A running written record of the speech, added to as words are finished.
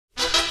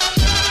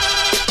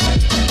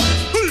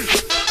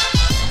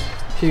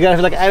She's gotta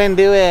feel like I didn't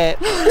do it.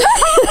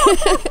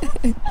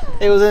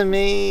 It wasn't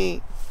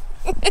me.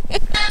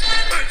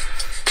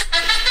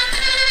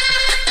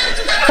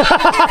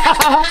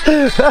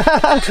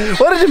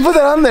 Why did you put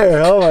that on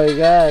there? Oh my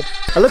god.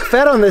 I look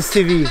fat on this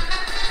TV.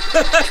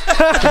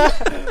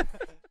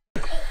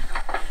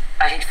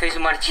 A gente fez o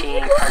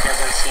Martim fazer a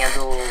dancinha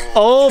do...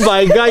 Oh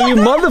my god, you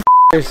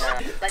motherfuckers.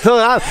 So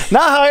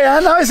now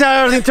I see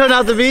how everything turned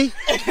out to be.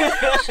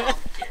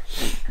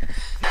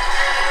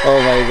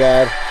 Oh my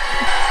god.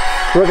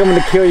 Brooke, I'm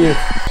gonna kill you.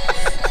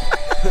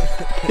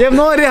 You have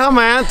no idea how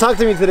my aunt talked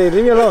to me today.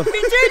 Leave me alone. We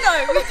do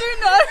know, we do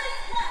know.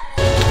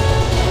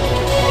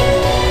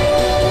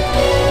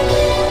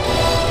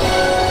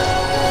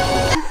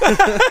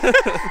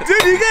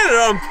 Dude, you guys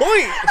are on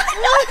point.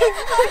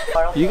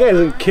 You guys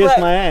would kiss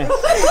my ass.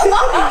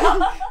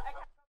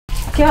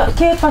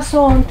 Que passou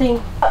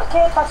ontem?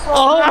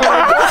 Oh my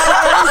god.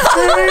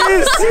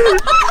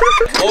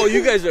 Oh,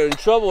 you guys are in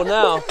trouble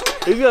now.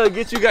 He's gonna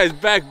get you guys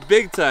back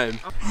big time.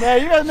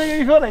 Man, you guys making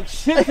me feel like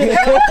shit today.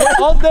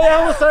 All day I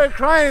almost started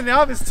crying in the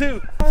office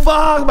too.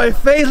 Fuck, my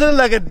face looked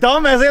like a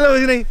dumbass.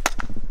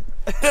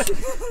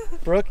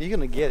 Brooke, you're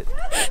gonna get it.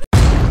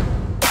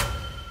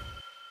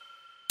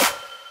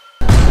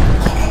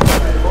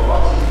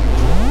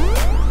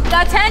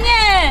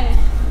 D'Artagnan!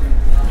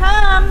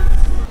 Come!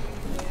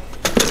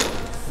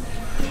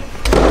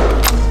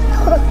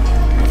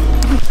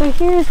 So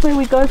here's where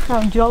we go for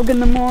our jog in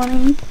the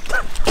morning.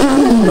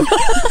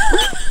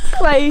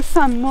 Play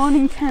some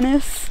morning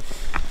tennis.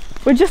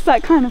 We're just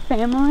that kind of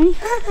family.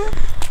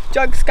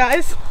 Jokes,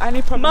 guys.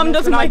 Mum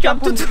doesn't wake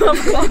up till 12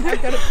 o'clock.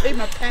 I've got to pee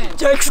my pants.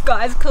 Jokes,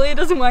 guys. Kaleah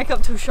doesn't wake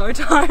up till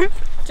showtime.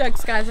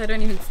 Jokes, guys. I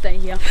don't even stay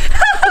here.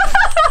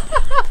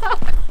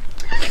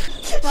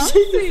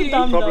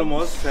 The problem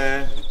was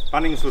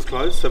Bunnings was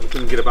closed, so we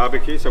couldn't get a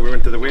barbecue, so we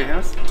went to the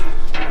warehouse.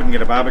 Couldn't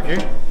get a barbecue.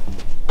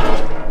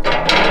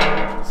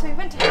 So you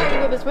went to Harry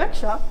Weber's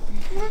workshop?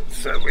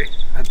 So we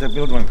had to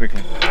build one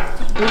quickly.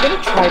 We're going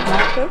to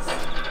trademark this.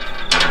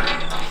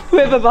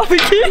 Weber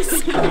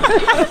barbecues.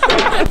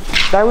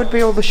 That would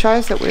be all the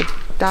shows that we've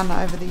done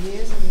over the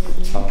years.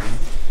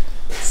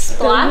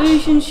 Splash.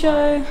 Illusion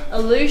show.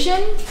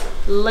 Illusion.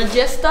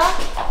 Logista.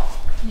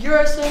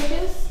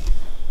 Eurocircus.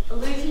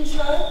 Illusion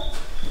show.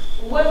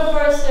 Weber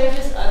Bros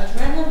Circus.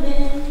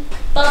 Adrenaline.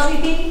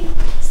 Buzzy.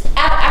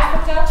 Out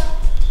Africa.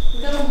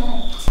 We got them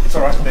all. It's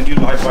alright, then you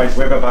lightweight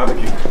Weber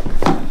barbecue.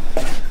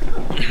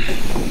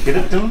 Get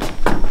it, Dylan?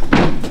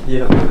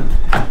 Yeah.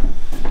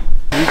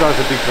 You guys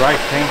would be great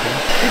camping.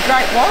 Be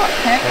great what?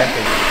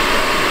 Camping.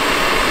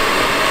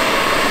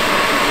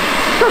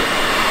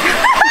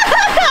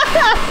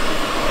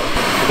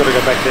 We've got to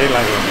go back there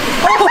later.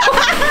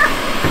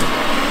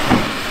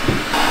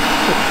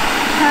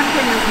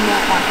 Camping is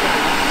not my thing.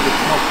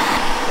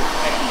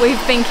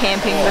 We've been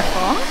camping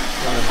before,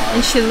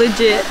 and she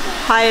legit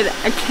hired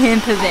a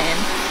camper van.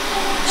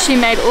 She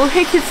made all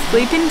her kids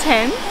sleep in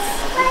tents,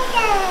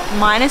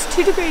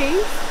 -2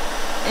 degrees,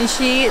 and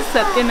she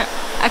slept in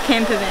a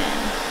camper van.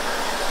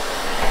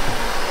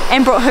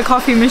 And brought her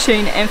coffee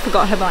machine and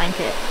forgot her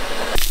blanket.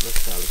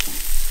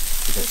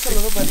 Just a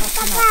little bit, not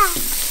too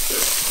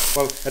much.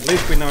 Well, at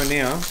least we know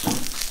now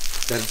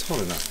that it's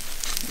hot enough.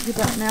 Yeah,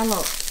 but now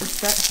look, it's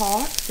that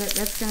hot that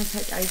that's going to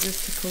take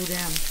ages to cool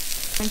down.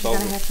 I think you're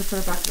going to have to put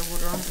a bucket of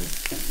water on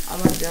because I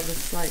won't be able to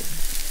sleep.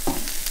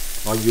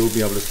 Oh, you'll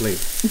be able to sleep.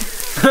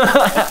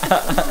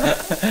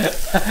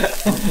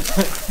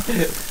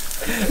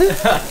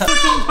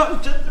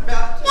 Just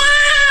about to.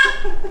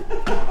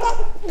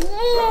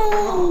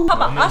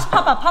 Papa, ask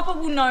Papa. Papa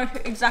will know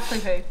exactly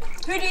who.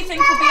 Who do you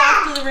think will be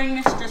after the ring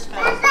mistress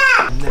first?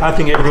 I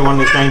think everyone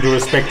is going to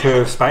respect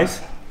her space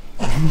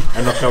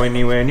and not go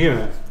anywhere near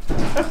her.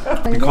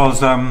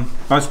 Because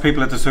most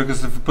people at the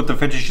circus have put the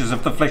fetishes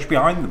of the flesh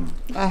behind them.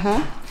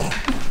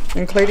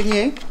 Including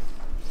you?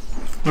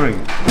 Very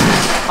good.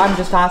 I'm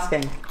just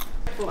asking.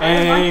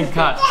 And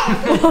cut.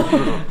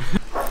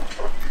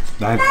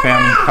 They've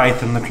found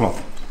faith in the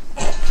cloth.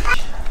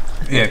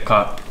 Yeah,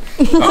 cut.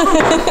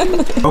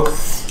 Coke.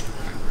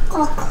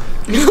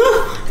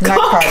 No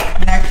Coke.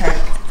 No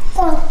Coke.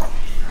 What?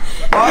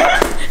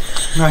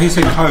 No, he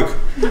said Coke.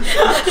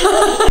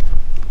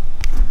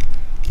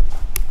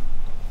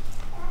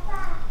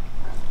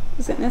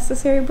 Is it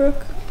necessary,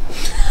 Brooke?